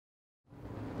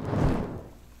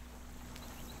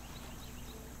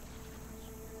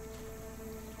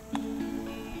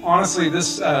Honestly,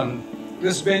 this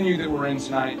venue that we're in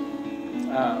tonight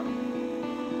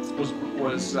was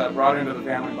brought into the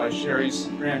family by Sherry's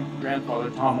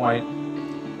grandfather, Tom White,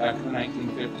 back in the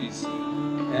 1950s.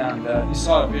 And he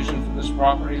saw a vision for this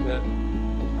property that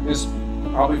is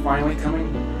probably finally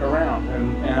coming around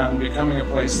and becoming a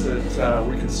place that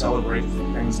we can celebrate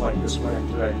things like this wedding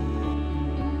today.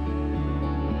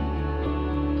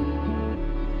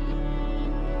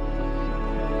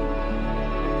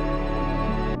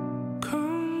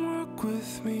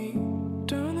 With me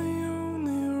down the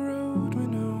only road we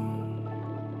know.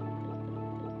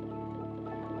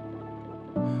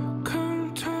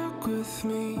 Come talk with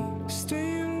me,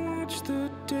 stay and watch the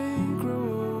day grow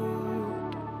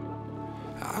old.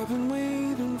 I've been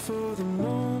waiting for the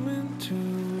moment to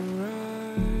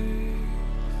arrive.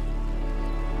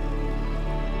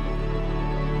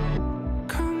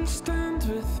 Come stand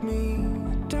with me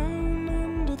down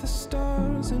under the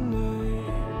stars at night.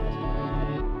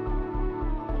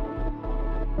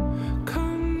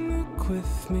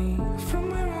 With me from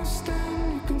where I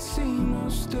stand, you can see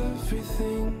most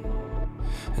everything.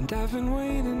 And I've been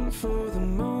waiting for the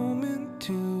moment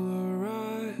to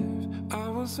arrive. I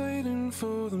was waiting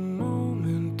for the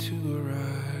moment to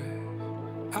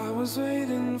arrive. I was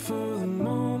waiting for the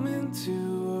moment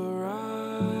to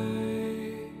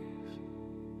arrive.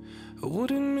 I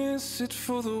wouldn't miss it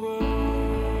for the world.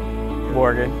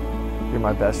 Morgan, you're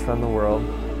my best friend in the world,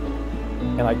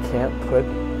 and I can't put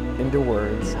into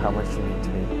words how much you mean to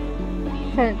me.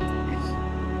 Kent,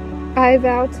 I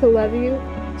vow to love you,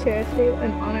 cherish you,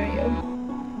 and honor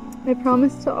you. I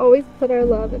promise to always put our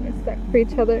love and respect for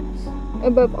each other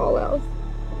above all else.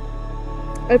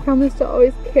 I promise to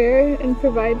always care and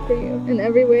provide for you in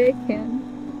every way I can.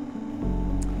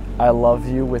 I love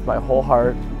you with my whole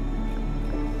heart,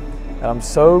 and I'm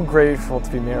so grateful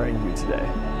to be marrying you today.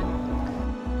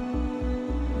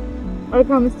 I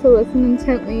promise to listen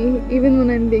intently, even when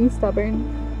I'm being stubborn,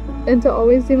 and to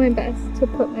always do my best to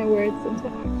put my words into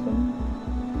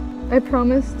action. I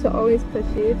promise to always push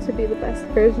you to be the best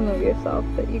version of yourself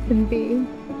that you can be,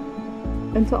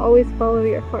 and to always follow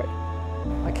your heart.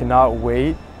 I cannot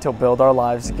wait to build our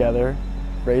lives together,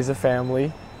 raise a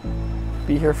family,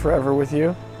 be here forever with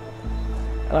you,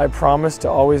 and I promise to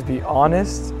always be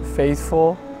honest,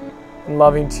 faithful, and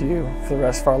loving to you for the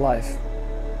rest of our life.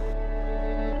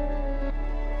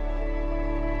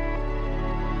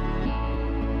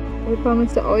 I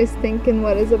promise to always think in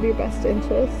what is of your best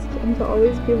interest, and to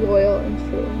always be loyal and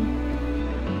true.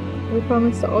 I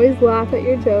promise to always laugh at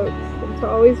your jokes, and to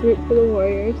always root for the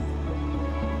Warriors.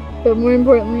 But more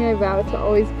importantly, I vow to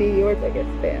always be your biggest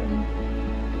fan.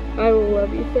 I will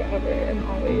love you forever and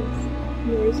always.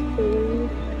 Yours truly,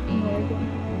 Morgan.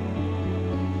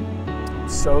 I'm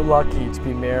so lucky to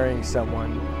be marrying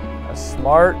someone as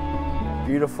smart,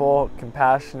 beautiful,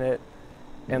 compassionate,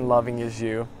 and loving as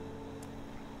you.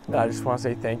 And I just want to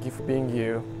say thank you for being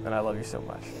you, and I love you so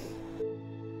much.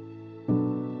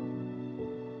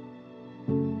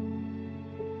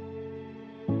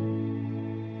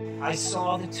 I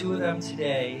saw the two of them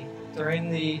today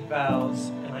during the vows,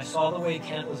 and I saw the way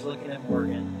Kent was looking at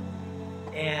Morgan.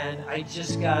 And I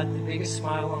just got the biggest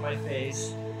smile on my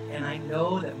face, and I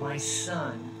know that my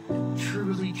son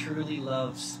truly, truly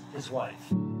loves his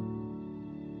wife.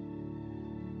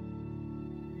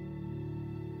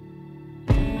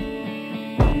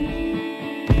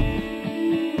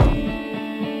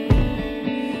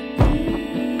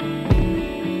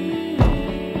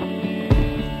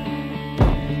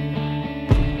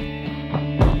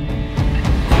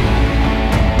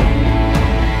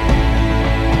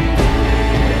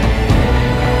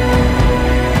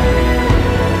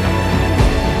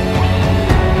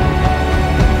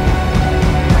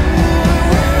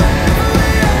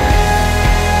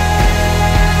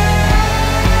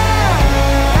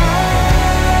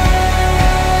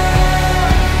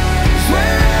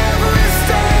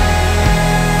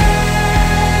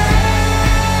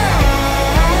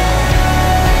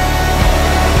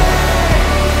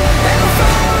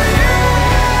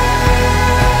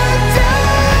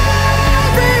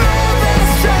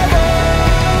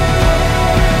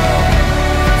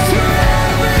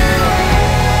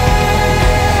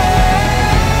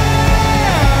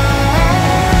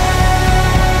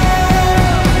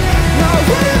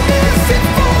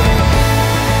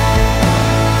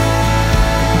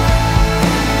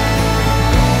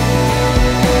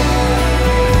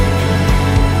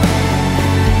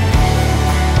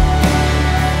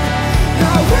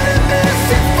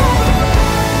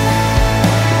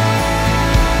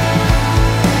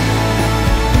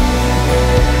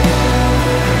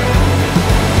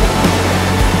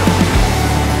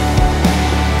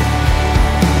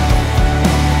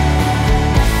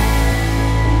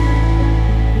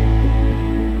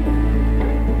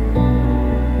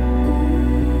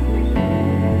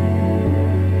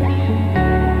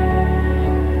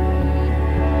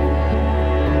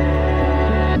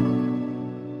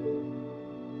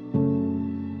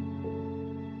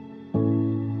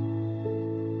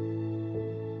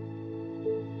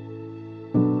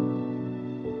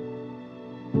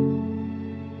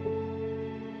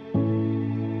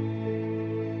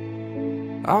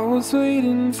 I was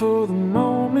waiting for the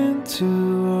moment to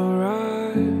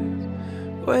arise,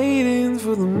 waiting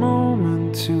for the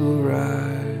moment to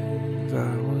arrive.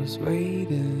 I was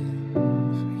waiting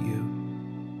for you,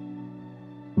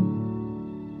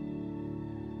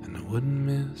 and I wouldn't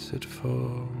miss it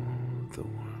for the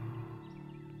world.